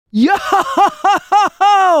Yo,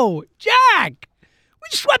 Jack, we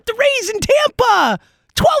just swept the Rays in Tampa.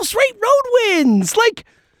 12 straight road wins. Like,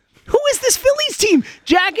 who is this Phillies team?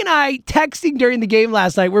 Jack and I texting during the game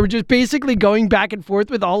last night, we were just basically going back and forth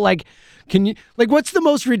with all like, what's the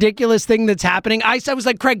most ridiculous thing that's happening? I was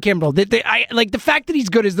like, Craig Kimbrell. The fact that he's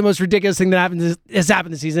good is the most ridiculous thing that has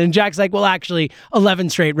happened this season. And Jack's like, well, actually, 11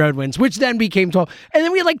 straight road wins, which then became 12. And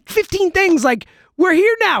then we had like 15 things like, we're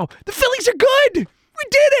here now. The Phillies are good. We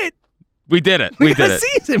did it. We did it. We did it.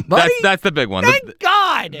 Season, buddy. That's the big one. Thank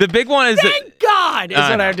God. The big one is Thank God is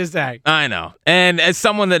what I have to say. I know. And as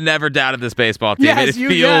someone that never doubted this baseball team,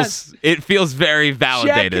 it feels very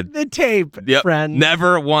validated. Check the tape, friend.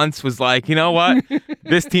 Never once was like, you know what?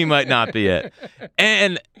 This team might not be it.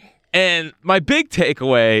 And my big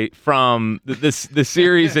takeaway from the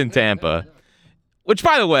series in Tampa, which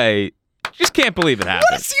by the way, just can't believe it happened.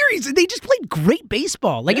 What a series! They just played great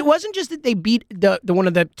baseball. Like, it wasn't just that they beat the one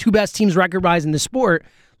of the two best teams record-wise in the sport.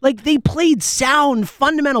 Like, they played sound,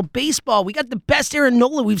 fundamental baseball. We got the best Aaron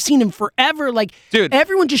Nola we've seen him forever. Like, dude,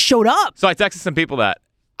 everyone just showed up. So I texted some people that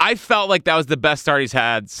I felt like that was the best start he's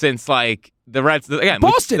had since, like, the Reds. Again,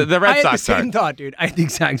 Boston. The Red Sox I had the start. Same thought, dude. I had the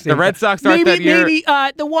exact same. The Red Sox start that year. Maybe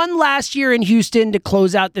the one last year in Houston to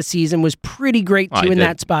close out the season was pretty great too in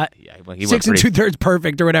that spot. Yeah, well, he 6 2/3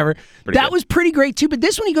 perfect or whatever. That was pretty great too. But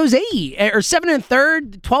this one he goes 8 or 7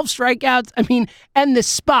 1/3, 12 strikeouts. I mean, and the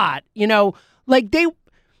spot, like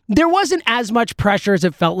there wasn't as much pressure as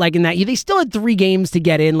it felt like in that year. They still had 3 games to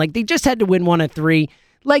get in. Like, they just had to win 1 of 3.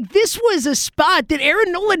 Like, this was a spot that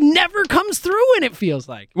Aaron Nola never comes through in, it feels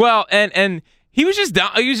like. Well, and he was just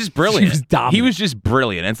brilliant. He was just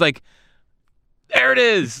brilliant. It's like, there it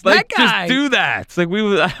is. Like, just do that. It's like,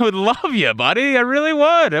 I would love you, buddy. I really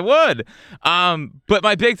would. I would. But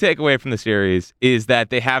my big takeaway from the series is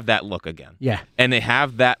that they have that look again. Yeah. And they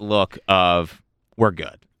have that look of, we're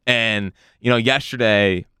good. And,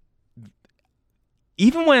 yesterday,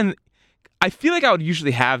 even when I feel like I would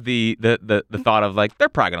usually have the thought of, like, they're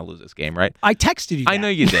probably going to lose this game, right? I texted you that. I know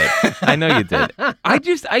you did. I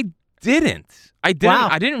didn't. Wow.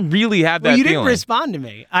 I didn't really have that feeling. You feeling. Didn't respond to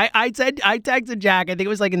me. I texted Jack, I think it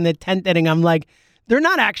was like in the 10th inning, I'm like, they're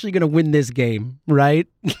not actually going to win this game, right?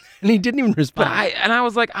 And he didn't even respond. But I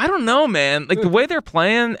was like, I don't know, man. Like, the way they're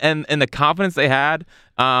playing and the confidence they had,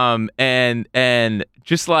 and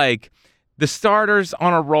just like the starters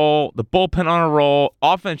on a roll, the bullpen on a roll,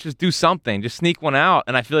 offense just do something, just sneak one out,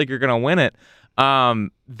 and I feel like you're going to win it.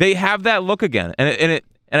 They have that look again, and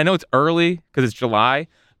I know it's early because it's July,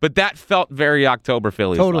 but that felt very October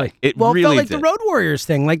Phillies. Totally. Like. It really felt like did. The Road Warriors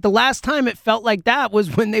thing. Like, the last time it felt like that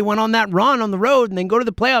was when they went on that run on the road and then go to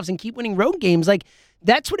the playoffs and keep winning road games. Like,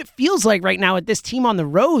 that's what it feels like right now with this team on the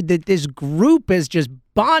road, that this group is just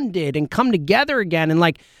bonded and come together again. And,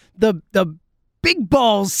 like, the big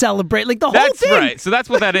balls celebrate, like the whole thing. That's right. So that's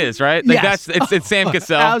what that is, right? Like, yes. It's Sam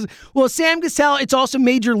Cassell. Well, Sam Cassell, it's also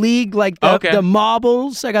Major League, like the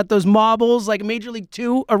marbles. I got those marbles. Like, Major League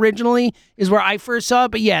 2 originally is where I first saw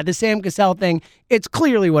it. But yeah, the Sam Cassell thing, it's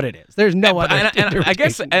clearly what it is. There's no other. And I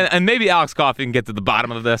guess, and maybe Alex Coffey can get to the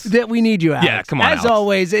bottom of this. That we need you, Alex. Yeah, come on, As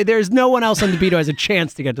always, there's no one else on the beat who has a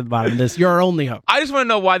chance to get to the bottom of this. You're our only hope. I just want to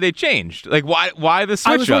know why they changed. Like, why the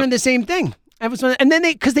switch I was wondering the same thing. And then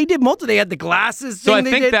because they did multiple, they had the glasses. So I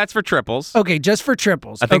think that's for triples. Okay, just for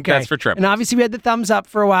triples. I think that's for triples. And obviously we had the thumbs up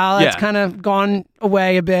for a while. That's kind of gone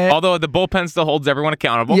away a bit. Although the bullpen still holds everyone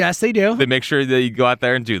accountable. Yes, they do. They make sure that you go out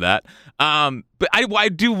there and do that. But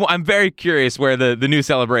I'm very curious where the new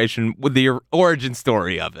celebration, with the origin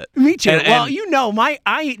story of it. Me too.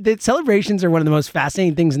 The celebrations are one of the most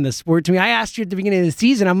fascinating things in the sport to me. I asked you at the beginning of the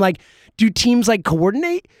season, I'm like, do teams like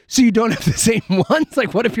coordinate so you don't have the same ones?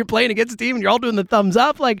 Like, what if you're playing against a team and you're all doing the thumbs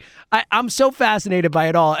up? Like, I'm so fascinated by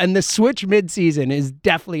it all. And the switch mid-season is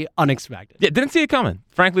definitely unexpected. Yeah, didn't see it coming.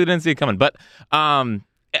 Frankly, didn't see it coming. But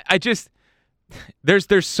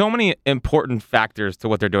there's so many important factors to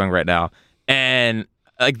what they're doing right now. And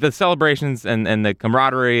like the celebrations and the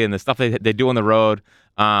camaraderie and the stuff they do on the road,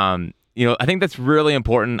 I think that's really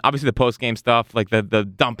important. Obviously, the post-game stuff, like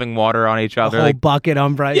the dumping water on each other, the whole bucket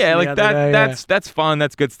on Bryce. Yeah, like that. That's fun.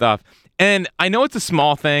 That's good stuff. And I know it's a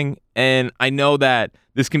small thing, and I know that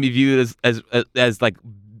this can be viewed as like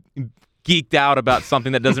geeked out about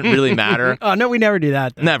something that doesn't really matter. Oh no, we never do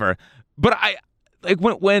that. Though. Never. But I like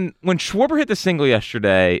when Schwarber hit the single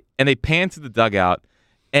yesterday, and they panned to the dugout.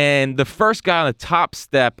 And the first guy on the top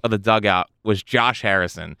step of the dugout was Josh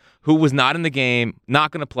Harrison, who was not in the game,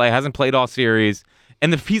 not going to play, hasn't played all series.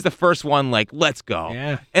 And he's the first one, like, let's go.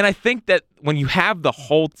 Yeah. And I think that when you have the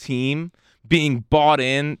whole team being bought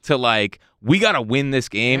in to, like, we got to win this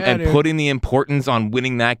game putting the importance on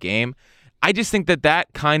winning that game, I just think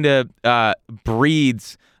that kind of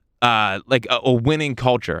breeds like a winning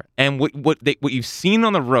culture. And what you've seen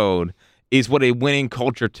on the road is what a winning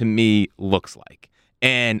culture to me looks like.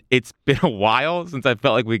 And it's been a while since I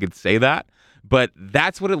felt like we could say that, but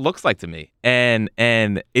that's what it looks like to me. And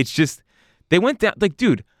it's just, they went down, like,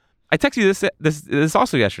 dude, I texted you this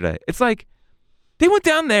also yesterday. It's like, they went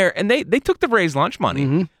down there and they took the Rays lunch money.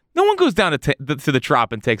 Mm-hmm. No one goes down to the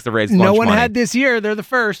Trop and takes the Rays lunch money. No one had this year. They're the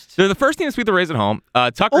first. They're the first team to sweep the Rays at home.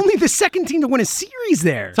 Tucker Only the second team to win a series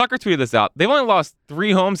there. Tucker tweeted this out. They've only lost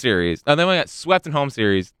 3 home series. They only got swept in home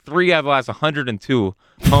series. 3 out of the last 102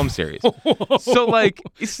 home series. So like,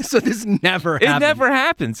 so this never happens. It never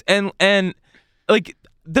happens. And like,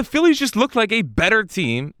 the Phillies just looked like a better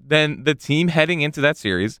team than the team heading into that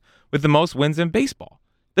series with the most wins in baseball.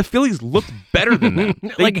 The Phillies looked better than them.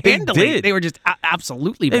 They did. They were just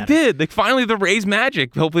absolutely better. They did. Like, finally, the Rays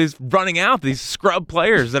magic hopefully is running out. These scrub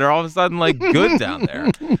players that are all of a sudden like good down there.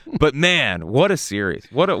 But man, what a series!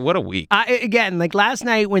 What a week! Again, like last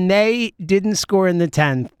night when they didn't score in the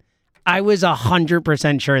 10th, I was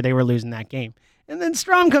 100% sure they were losing that game. And then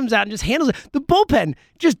Strom comes out and just handles it. The bullpen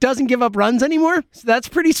just doesn't give up runs anymore, so that's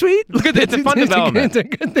pretty sweet. It's a fun development. It's a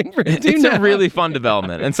good thing for the team. It's a really fun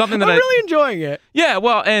development, and something that I'm really enjoying it. Yeah,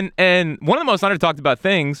 well, and one of the most under-talked about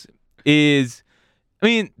things is, I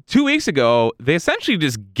mean, 2 weeks ago, they essentially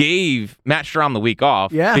just gave Matt Strom the week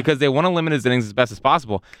off because they want to limit his innings as best as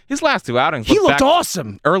possible. His last 2 outings, he looked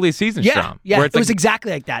awesome. Early season Strom. Yeah, it was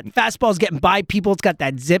exactly like that. Fastball's getting by people. It's got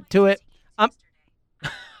that zip to it.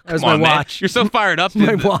 That was my watch. Man. You're so fired up.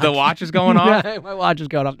 The watch is going off. Yeah, my watch is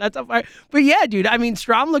going off. That's how fire. But yeah, dude. I mean,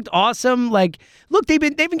 Strom looked awesome. Like, look, they've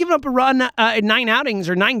been giving up a run in 9 outings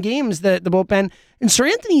or 9 games. The bullpen, and Sir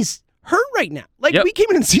Anthony's hurt right now. Like, we came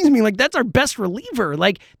in and season me like that's our best reliever.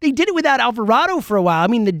 Like, they did it without Alvarado for a while. I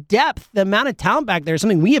mean, the depth, the amount of talent back there is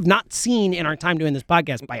something we have not seen in our time doing this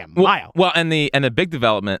podcast by a mile. Well, and the big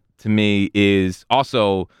development to me is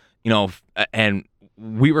also, and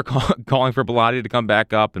we were calling for Bellotti to come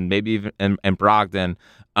back up, and maybe even and Brogdon,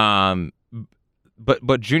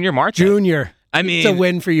 but Junior Marte. Junior, I mean, it's a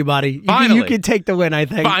win for you, buddy. You can take the win. I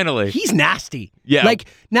think. Finally, he's nasty. Yeah, like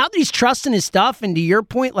now that he's trusting his stuff, and to your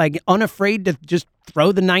point, like unafraid to just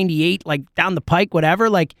throw the 98 like down the pike, whatever.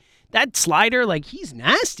 Like that slider, like he's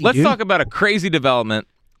nasty. Let's dude. talk about a crazy development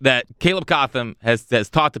that Caleb Cotham has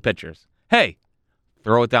taught the pitchers. Hey,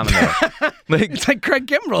 throw it down the middle. It's like Craig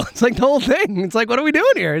Kimbrell. It's like the whole thing. It's like, what are we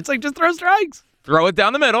doing here? It's like, just throw strikes. Throw it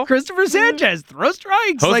down the middle. Christopher Sanchez, throw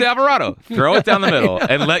strikes. Jose Alvarado, throw it down the middle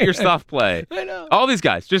and let your stuff play. I know. All these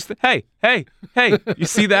guys, just, hey, you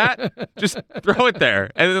see that? Just throw it there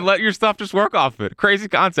and then let your stuff just work off it. Crazy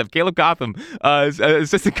concept. Caleb Cotham,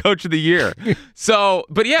 assistant coach of the year. So,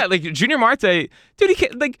 but yeah, like Junior Marte, dude, he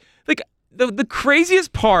can't, like the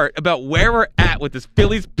craziest part about where we're at with this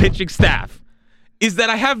Phillies pitching staff is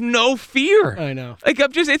that I have no fear. I know. Like,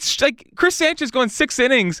 it's like Chris Sanchez going 6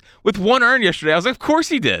 innings with 1 earned yesterday. I was like, of course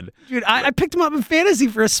he did. Dude, I picked him up in fantasy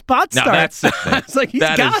for a spot start. No, that's sickening. I was like, he's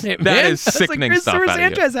got it, man. That is sickening stuff out of you.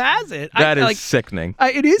 Christopher Sanchez has it. That is sickening.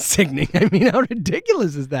 It is sickening. I mean, how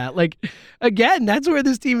ridiculous is that? Like, again, that's where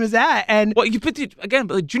this team is at. And well, you put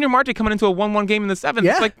like Junior Marte coming into a 1-1 game in the 7th.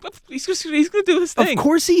 Yeah. It's like, he's going to do his thing. Of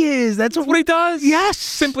course he is. That's what he does. Yes.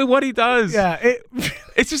 Simply what he does. Yeah.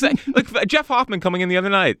 It's just like Jeff Hoffman coming in the other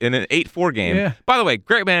night in an 8-4 game. Yeah. By the way,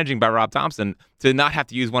 great managing by Rob Thompson to not have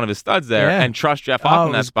to use one of his studs there and trust Jeff Hoffman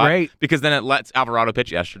in that spot. Great. Because then it lets Alvarado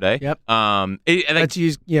pitch yesterday. Yep. Let's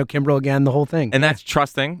use Kimbrell again, the whole thing. And that's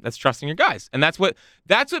trusting your guys. And that's what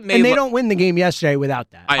made. And they don't win the game yesterday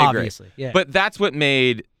without that. I agree. Obviously. Yeah. But that's what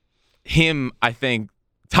made him, I think,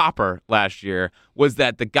 topper last year, was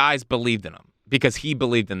that the guys believed in him because he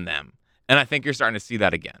believed in them. And I think you're starting to see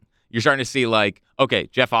that again. You're starting to see, like, okay,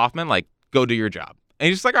 Jeff Hoffman, like, go do your job. And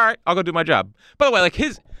he's just like, all right, I'll go do my job. By the way, like,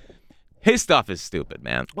 his stuff is stupid,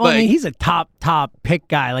 man. Well, like, I mean, he's a top pick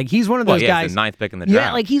guy. Like, he's one of those guys. He's the 9th pick in the draft.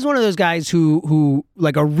 Yeah, like, he's one of those guys who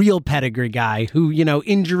like a real pedigree guy who,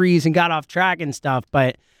 injuries and got off track and stuff.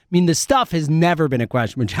 But, I mean, the stuff has never been a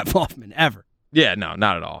question with Jeff Hoffman, ever. Yeah, no,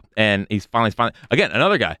 not at all. And he's finally, again,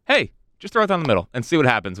 another guy. Hey, just throw it down the middle and see what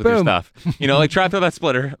happens with your stuff. Like, try to throw that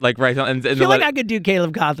splitter, like, right on. And I feel like I could do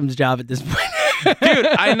Caleb Cotham's job at this point. Dude,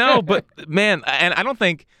 I know, but, man, and I don't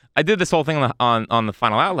think, I did this whole thing on the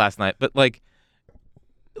Final Out last night, but, like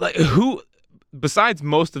who, besides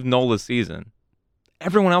most of Nola's season,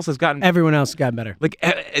 everyone else has gotten better. Like,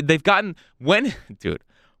 they've gotten, when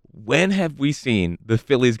have we seen the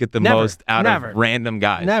Phillies get the most out of random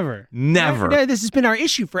guys? Never. This has been our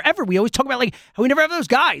issue forever. We always talk about, like, how we never have those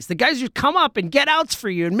guys. The guys just come up and get outs for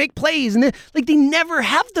you and make plays, and they never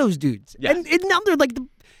have those dudes. Yes. And now they're like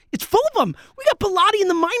It's full of them. We got Bilotti in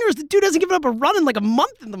the minors. The dude hasn't given up a run in like a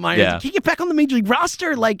month in the minors. Yeah. He can't get back on the major league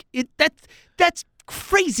roster. Like that's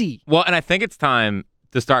crazy. Well, and I think it's time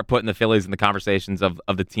to start putting the Phillies in the conversations of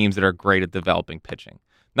the teams that are great at developing pitching.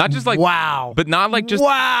 Not just like wow, but not like just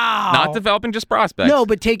not developing just prospects. No,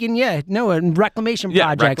 but taking and reclamation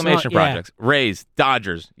projects. Reclamation projects. Rays,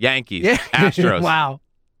 Dodgers, Yankees, Astros. Wow.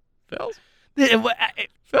 Phils?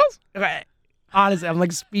 Phils? Honestly, I'm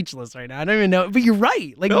like speechless right now. I don't even know. But you're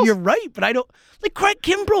right. Like Phils? you're right. But I don't like Craig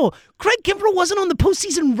Kimbrell. Craig Kimbrell wasn't on the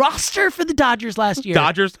postseason roster for the Dodgers last year.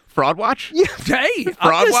 Dodgers fraud watch? Yeah, hey, Fraud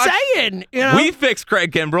I'm just watch? saying. You know? We fixed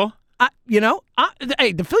Craig Kimbrell.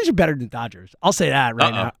 Hey, the Phillies are better than the Dodgers. I'll say that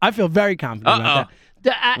right now. I feel very confident about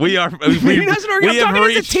that. We are. I'm talking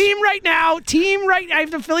as a team right now. I have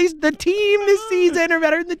the Phillies. The team this season are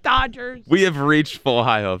better than the Dodgers. We have reached full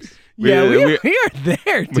high hopes. We are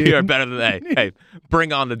there, dude. We are better than hey,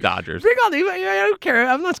 bring on the Dodgers. Bring on the. I don't care.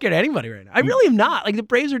 I'm not scared of anybody right now. I really am not. Like the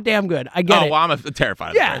Braves are damn good. I get it. Well, I'm terrified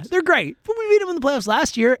of the Braves. They're great. But we beat them in the playoffs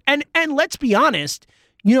last year. And let's be honest.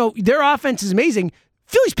 Their offense is amazing.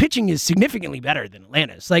 Philly's pitching is significantly better than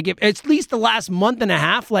Atlanta's. Like, at least the last month and a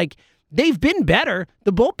half, like, they've been better.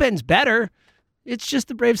 The bullpen's better. It's just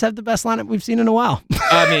the Braves have the best lineup we've seen in a while.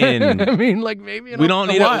 I mean, like, maybe we don't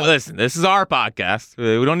need to listen. This is our podcast.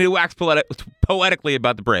 We don't need to wax poetically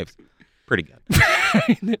about the Braves. Pretty good.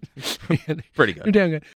 Pretty good. You're damn good.